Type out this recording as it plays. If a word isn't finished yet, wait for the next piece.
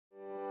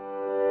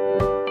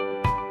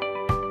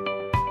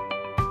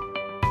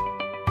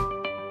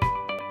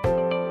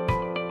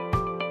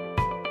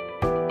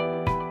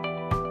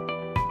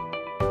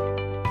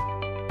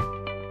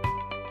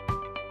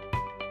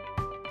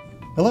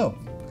Hello,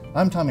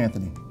 I'm Tom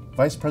Anthony,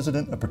 Vice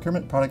President of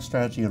Procurement Product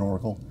Strategy at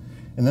Oracle.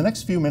 In the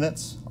next few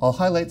minutes, I'll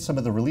highlight some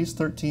of the Release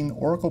 13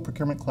 Oracle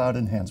Procurement Cloud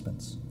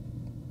enhancements.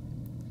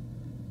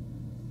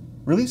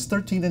 Release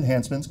 13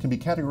 enhancements can be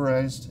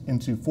categorized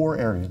into 4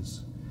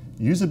 areas: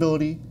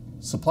 usability,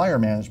 supplier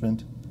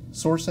management,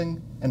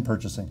 sourcing, and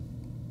purchasing.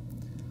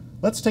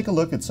 Let's take a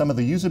look at some of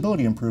the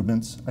usability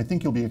improvements I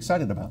think you'll be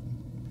excited about.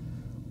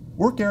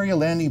 Work area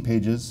landing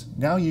pages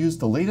now use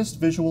the latest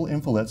visual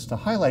infolets to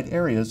highlight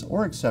areas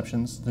or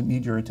exceptions that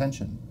need your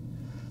attention.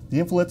 The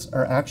infolets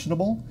are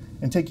actionable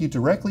and take you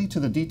directly to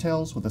the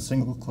details with a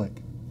single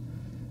click.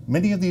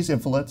 Many of these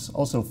infolets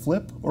also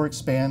flip or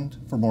expand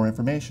for more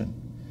information,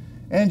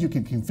 and you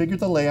can configure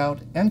the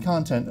layout and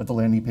content of the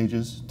landing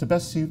pages to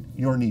best suit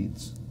your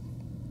needs.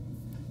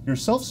 Your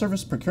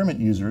self-service procurement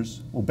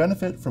users will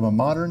benefit from a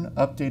modern,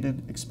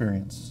 updated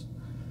experience.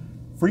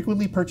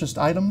 Frequently purchased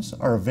items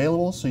are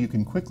available so you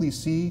can quickly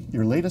see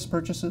your latest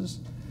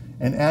purchases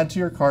and add to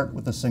your cart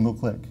with a single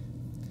click.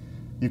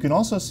 You can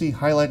also see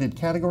highlighted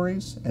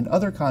categories and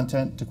other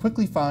content to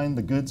quickly find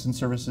the goods and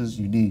services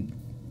you need.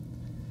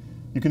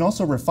 You can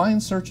also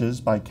refine searches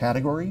by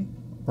category,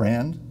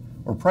 brand,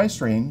 or price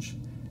range,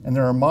 and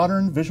there are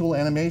modern visual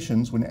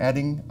animations when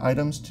adding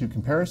items to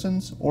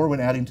comparisons or when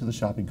adding to the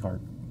shopping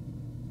cart.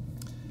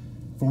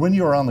 For when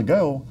you are on the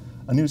go,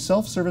 a new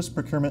self-service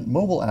procurement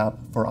mobile app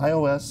for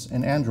iOS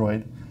and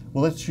Android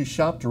will let you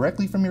shop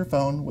directly from your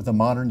phone with a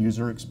modern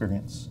user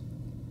experience.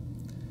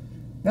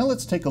 Now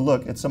let's take a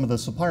look at some of the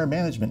supplier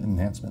management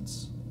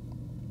enhancements.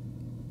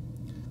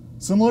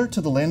 Similar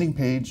to the landing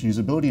page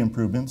usability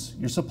improvements,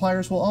 your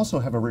suppliers will also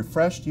have a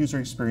refreshed user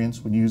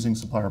experience when using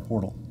Supplier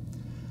Portal.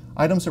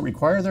 Items that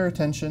require their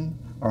attention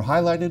are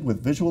highlighted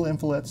with visual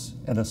infolets,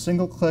 and a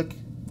single click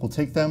will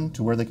take them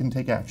to where they can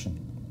take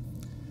action.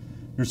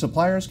 Your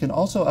suppliers can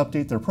also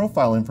update their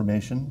profile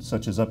information,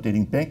 such as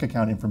updating bank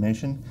account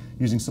information,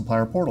 using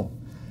Supplier Portal,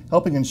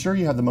 helping ensure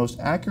you have the most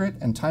accurate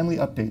and timely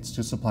updates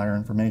to supplier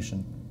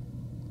information.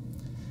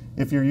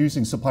 If you're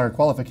using supplier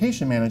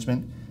qualification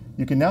management,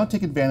 you can now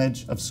take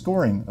advantage of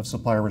scoring of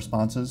supplier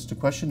responses to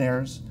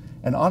questionnaires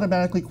and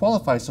automatically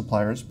qualify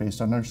suppliers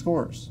based on their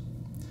scores.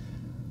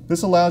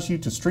 This allows you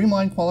to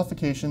streamline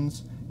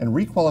qualifications and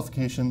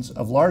requalifications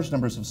of large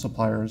numbers of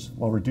suppliers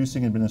while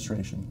reducing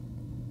administration.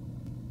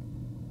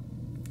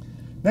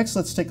 Next,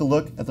 let's take a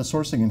look at the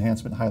sourcing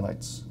enhancement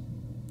highlights.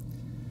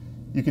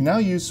 You can now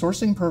use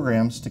sourcing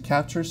programs to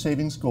capture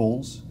savings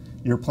goals,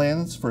 your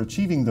plans for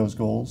achieving those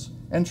goals,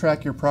 and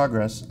track your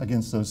progress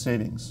against those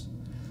savings.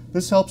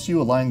 This helps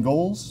you align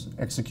goals,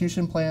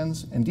 execution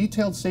plans, and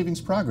detailed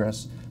savings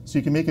progress so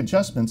you can make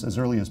adjustments as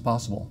early as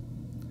possible.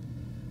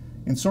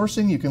 In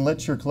sourcing, you can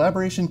let your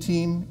collaboration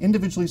team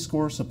individually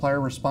score supplier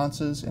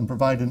responses and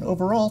provide an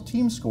overall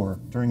team score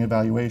during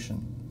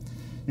evaluation.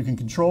 You can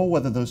control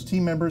whether those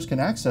team members can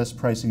access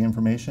pricing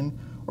information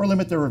or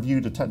limit their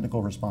review to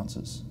technical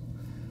responses.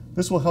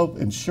 This will help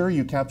ensure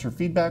you capture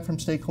feedback from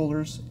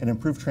stakeholders and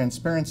improve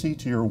transparency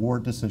to your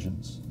award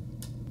decisions.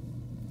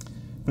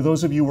 For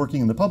those of you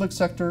working in the public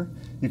sector,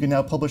 you can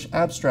now publish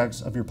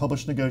abstracts of your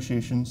published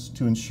negotiations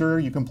to ensure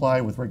you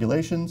comply with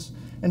regulations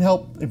and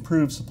help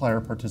improve supplier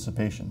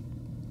participation.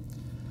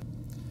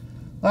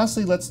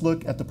 Lastly, let's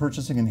look at the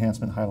purchasing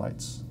enhancement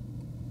highlights.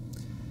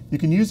 You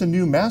can use a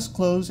new mass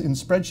close in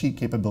spreadsheet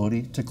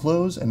capability to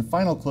close and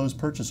final close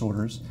purchase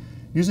orders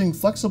using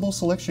flexible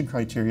selection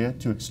criteria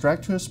to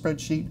extract to a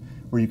spreadsheet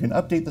where you can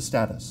update the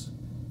status.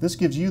 This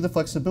gives you the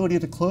flexibility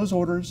to close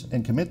orders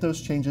and commit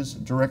those changes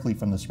directly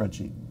from the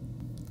spreadsheet.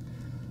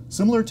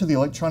 Similar to the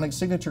electronic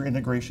signature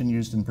integration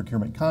used in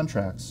procurement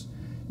contracts,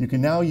 you can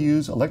now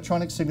use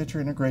electronic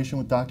signature integration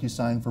with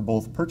DocuSign for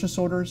both purchase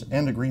orders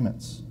and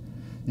agreements.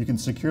 You can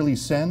securely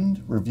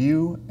send,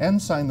 review,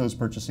 and sign those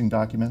purchasing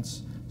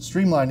documents,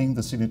 streamlining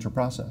the signature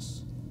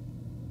process.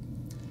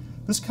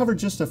 This covered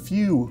just a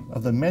few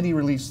of the many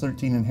Release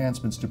 13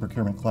 enhancements to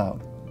Procurement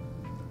Cloud.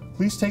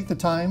 Please take the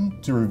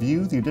time to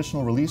review the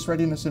additional release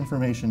readiness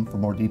information for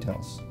more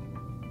details.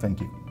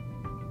 Thank you.